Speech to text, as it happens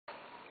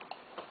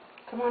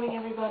Good morning,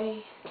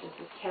 everybody. This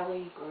is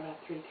Kelly, Grownup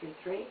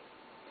 333.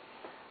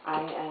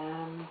 I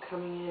am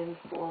coming in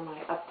for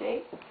my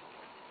update.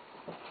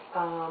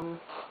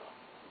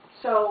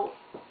 So,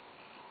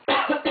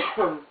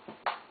 I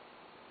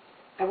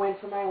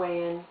went for my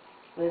weigh-in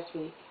last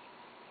week,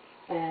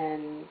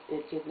 and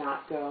it did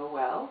not go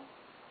well.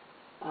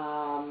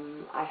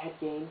 I had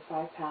gained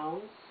 5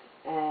 pounds,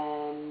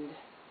 and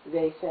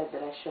they said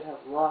that I should have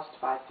lost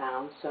 5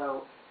 pounds,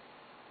 so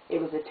it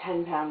was a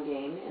 10-pound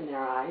gain in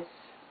their eyes.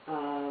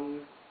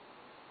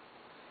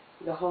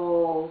 The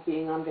whole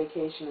being on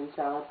vacation and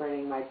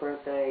celebrating my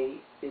birthday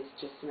is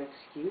just an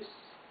excuse.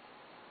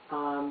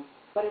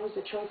 But it was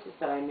the choices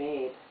that I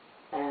made,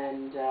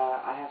 and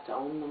I have to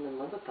own them and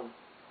live with them.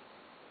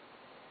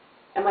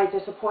 Am I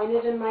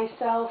disappointed in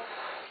myself?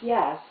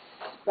 Yes,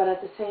 but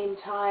at the same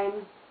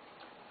time,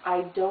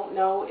 I don't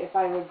know if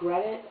I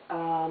regret it.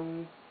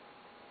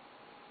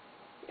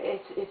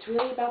 It's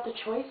really about the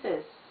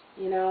choices.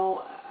 You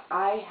know,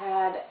 I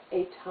had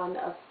a ton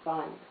of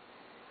fun.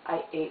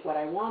 I ate what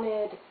I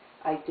wanted.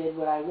 I did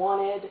what I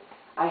wanted.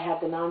 I had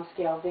the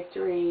non-scale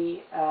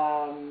victory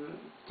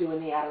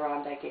doing the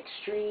Adirondack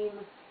Extreme.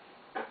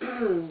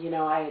 You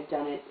know, I had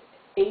done it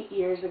 8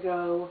 years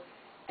ago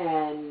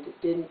and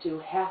didn't do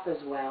half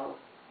as well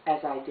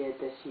as I did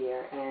this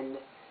year. And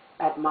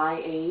at my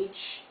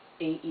age,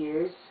 8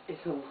 years is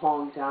a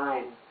long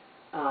time.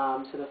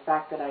 So the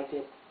fact that I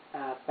did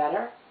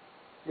better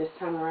this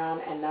time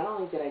around, and not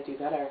only did I do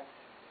better,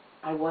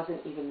 I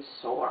wasn't even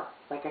sore.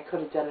 Like, I could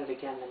have done it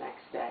again the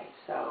next day.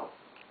 So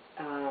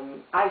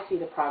I see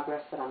the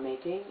progress that I'm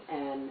making,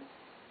 and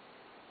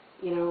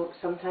you know,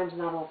 sometimes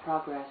not all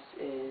progress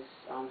is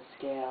on the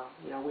scale.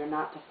 You know, we're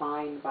not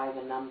defined by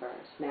the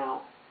numbers.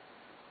 Now,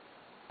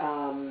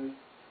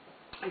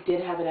 I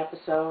did have an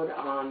episode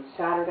on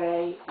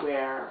Saturday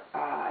where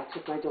I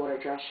took my daughter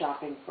dress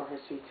shopping for her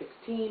Sweet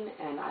 16,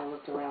 and I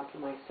looked around for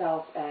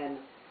myself, and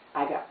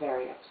I got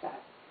very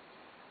upset.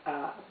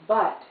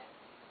 But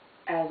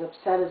as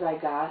upset as I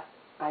got,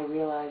 I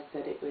realized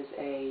that it was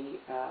a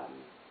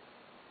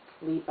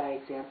lead by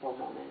example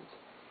moment.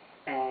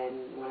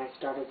 And when I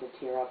started to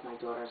tear up, my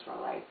daughters were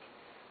like,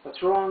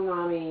 "What's wrong,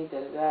 Mommy?" Da,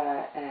 da,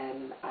 da.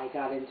 And I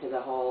got into the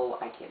whole,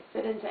 I can't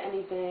fit into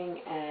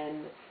anything.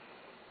 And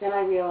then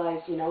I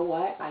realized, you know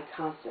what? I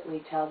constantly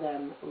tell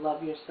them,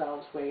 love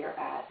yourselves where you're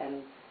at.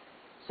 And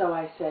so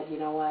I said, you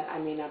know what? I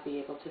may not be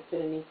able to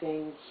fit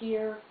anything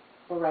here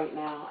or right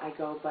now. I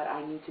go, but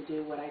I need to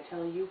do what I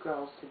tell you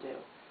girls to do,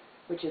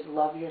 which is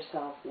love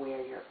yourself where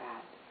you're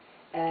at.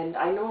 And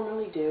I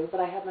normally do, but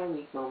I have my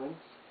weak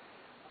moments.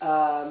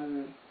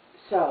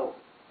 So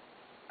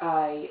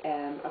I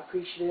am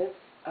appreciative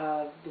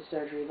of the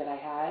surgery that I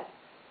had,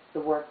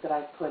 the work that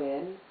I've put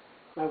in.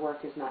 My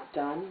work is not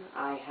done.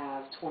 I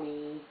have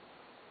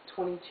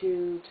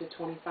 22 to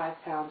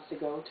 25 pounds to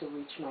go to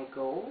reach my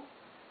goal,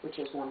 which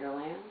is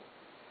Wonderland.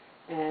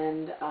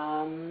 And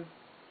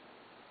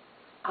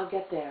I'll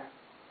get there.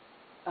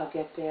 I'll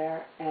get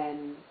there,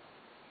 and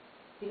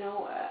you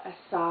know, a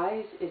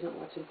size isn't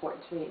what's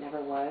important to me. It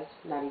never was,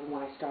 not even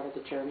when I started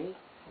the journey.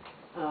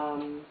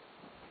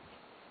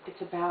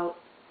 It's about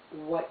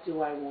what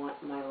do I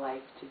want my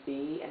life to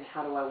be, and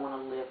how do I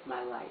want to live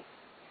my life.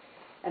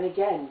 And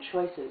again,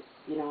 choices.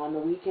 You know, on the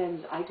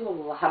weekends, I do a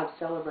lot of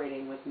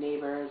celebrating with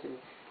neighbors, and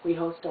we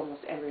host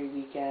almost every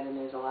weekend, and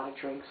there's a lot of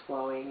drinks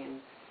flowing and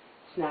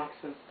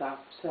snacks and stuff.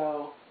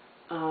 So,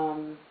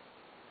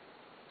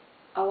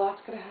 a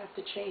lot's going to have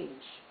to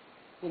change.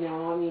 You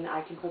know, I mean,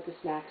 I can put the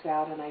snacks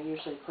out, and I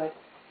usually put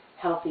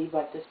healthy,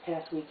 but this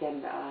past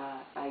weekend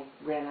I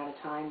ran out of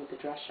time with the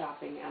dress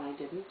shopping, and I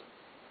didn't.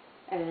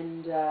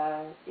 And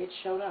it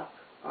showed up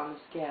on the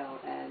scale,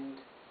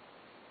 and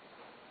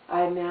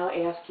I'm now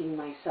asking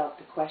myself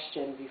the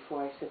question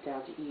before I sit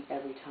down to eat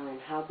every time,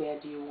 how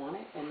bad do you want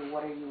it, and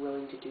what are you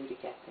willing to do to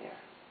get there?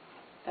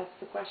 That's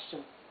the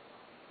question.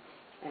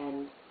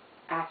 And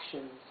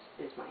actions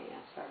is my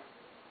answer.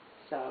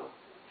 So,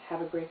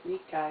 have a great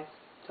week, guys.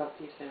 Talk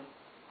to you soon.